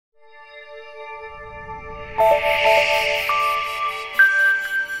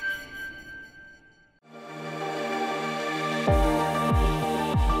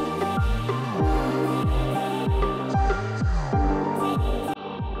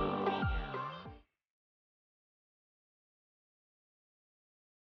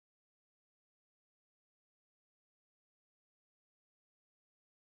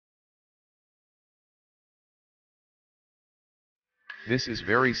This is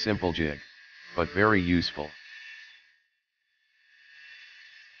very simple jig, but very useful.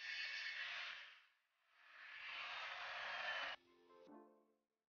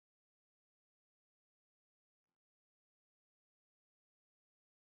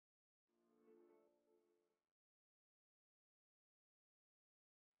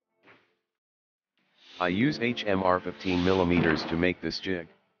 I use HMR 15mm to make this jig.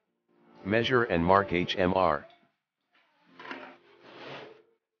 Measure and mark HMR.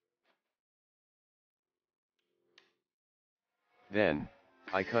 Then,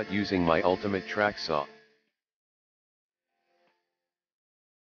 I cut using my ultimate track saw.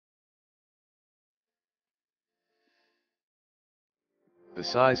 The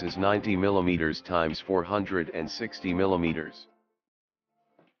size is 90mm times 460mm.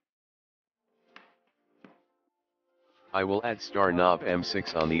 I will add star knob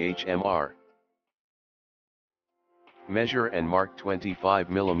M6 on the HMR. Measure and mark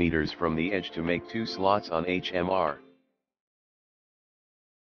 25mm from the edge to make 2 slots on HMR.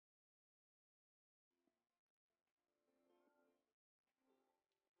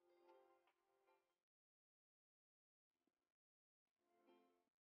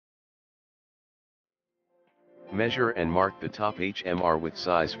 Measure and mark the top HMR with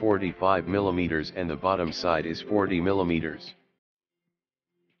size 45mm and the bottom side is 40mm.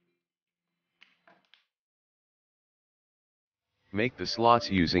 Make the slots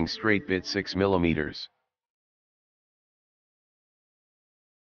using straight bit 6mm.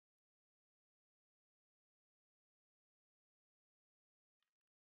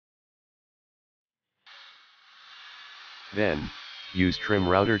 Then, use trim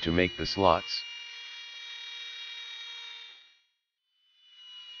router to make the slots.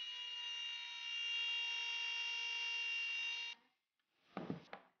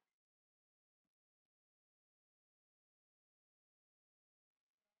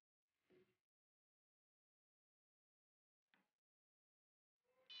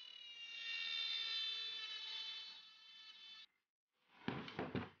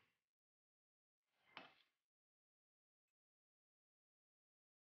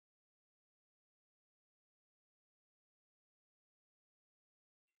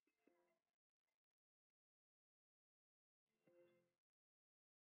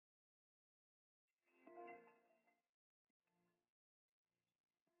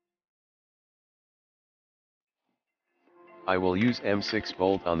 I will use M6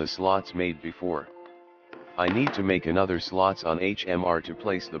 bolt on the slots made before. I need to make another slots on HMR to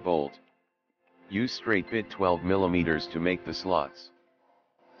place the bolt. Use straight bit 12mm to make the slots.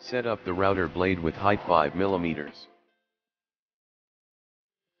 Set up the router blade with height 5mm.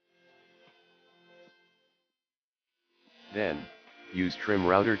 Then, use trim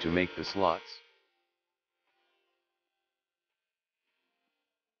router to make the slots.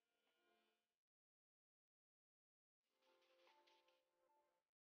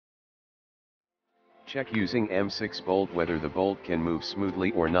 Check using M6 bolt whether the bolt can move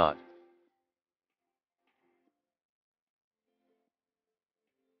smoothly or not.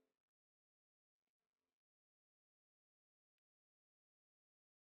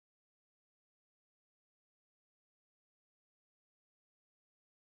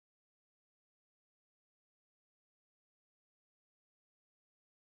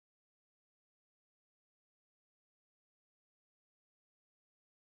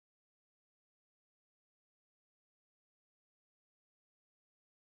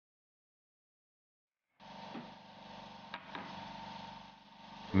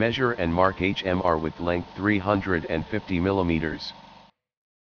 Measure and mark HMR with length 350mm.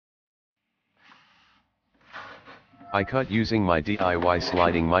 I cut using my DIY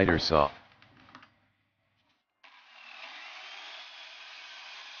sliding miter saw.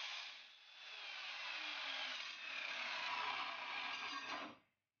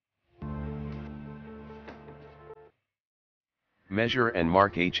 Measure and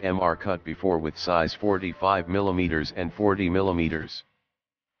mark HMR cut before with size 45mm and 40mm.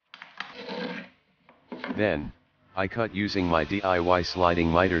 Then, I cut using my DIY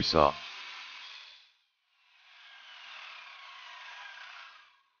sliding miter saw.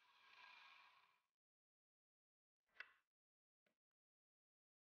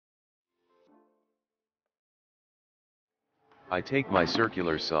 I take my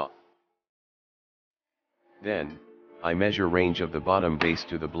circular saw. Then, I measure range of the bottom base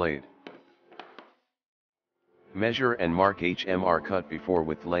to the blade. Measure and mark HMR cut before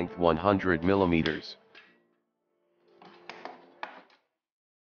with length 100 mm.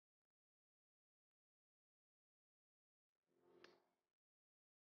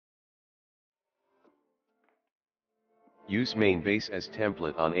 Use main base as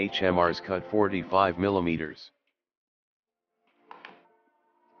template on HMR's cut 45 mm.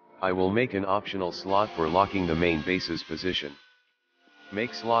 I will make an optional slot for locking the main base's position.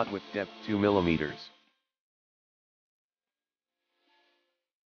 Make slot with depth 2 mm.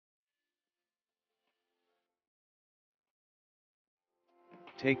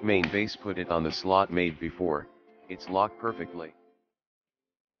 Take main base, put it on the slot made before, it's locked perfectly.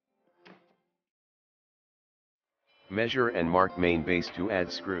 Measure and mark main base to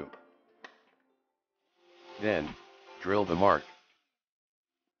add screw. Then, drill the mark.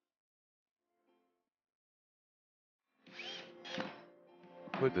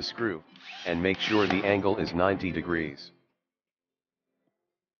 Put the screw, and make sure the angle is 90 degrees.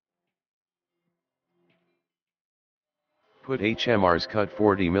 Put HMR's cut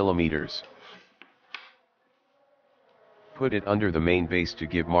 40 mm. Put it under the main base to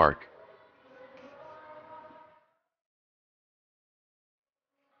give mark.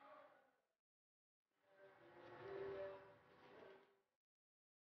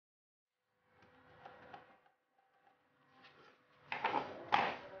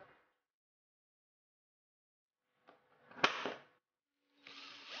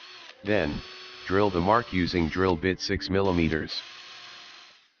 Then, drill the mark using drill bit 6 mm.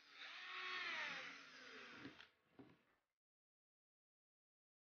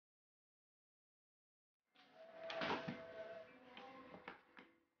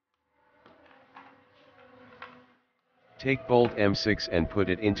 Take bolt M6 and put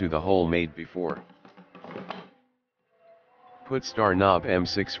it into the hole made before. Put star knob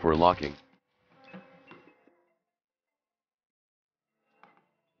M6 for locking.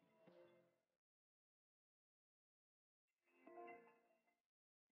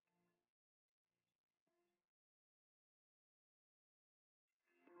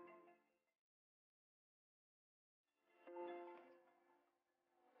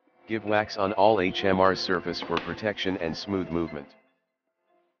 Give wax on all HMR surface for protection and smooth movement.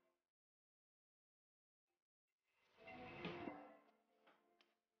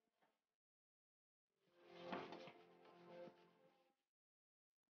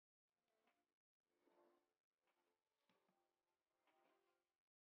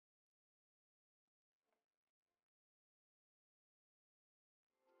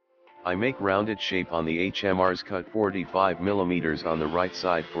 I make rounded shape on the HMR's cut 45 mm on the right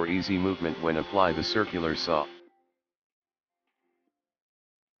side for easy movement when apply the circular saw.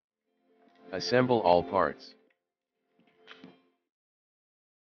 Assemble all parts.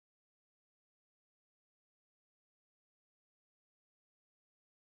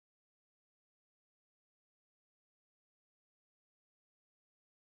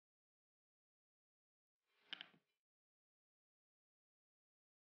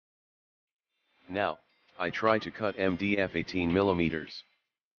 Now, I try to cut MDF 18 mm.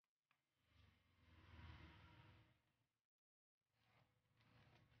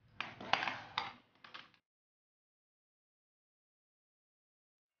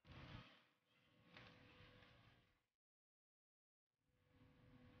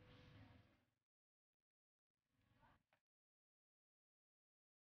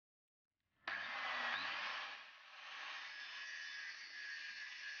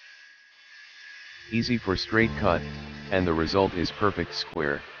 Easy for straight cut, and the result is perfect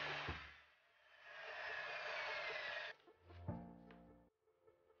square.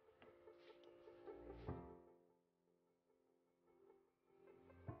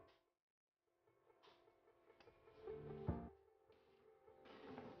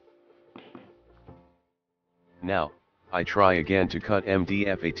 Now, I try again to cut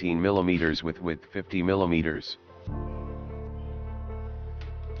MDF 18 mm with width 50 mm.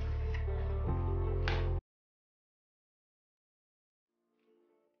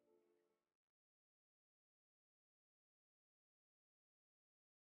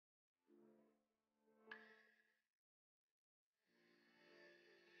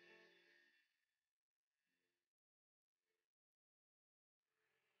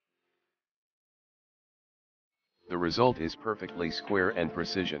 The result is perfectly square and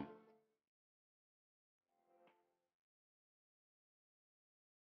precision.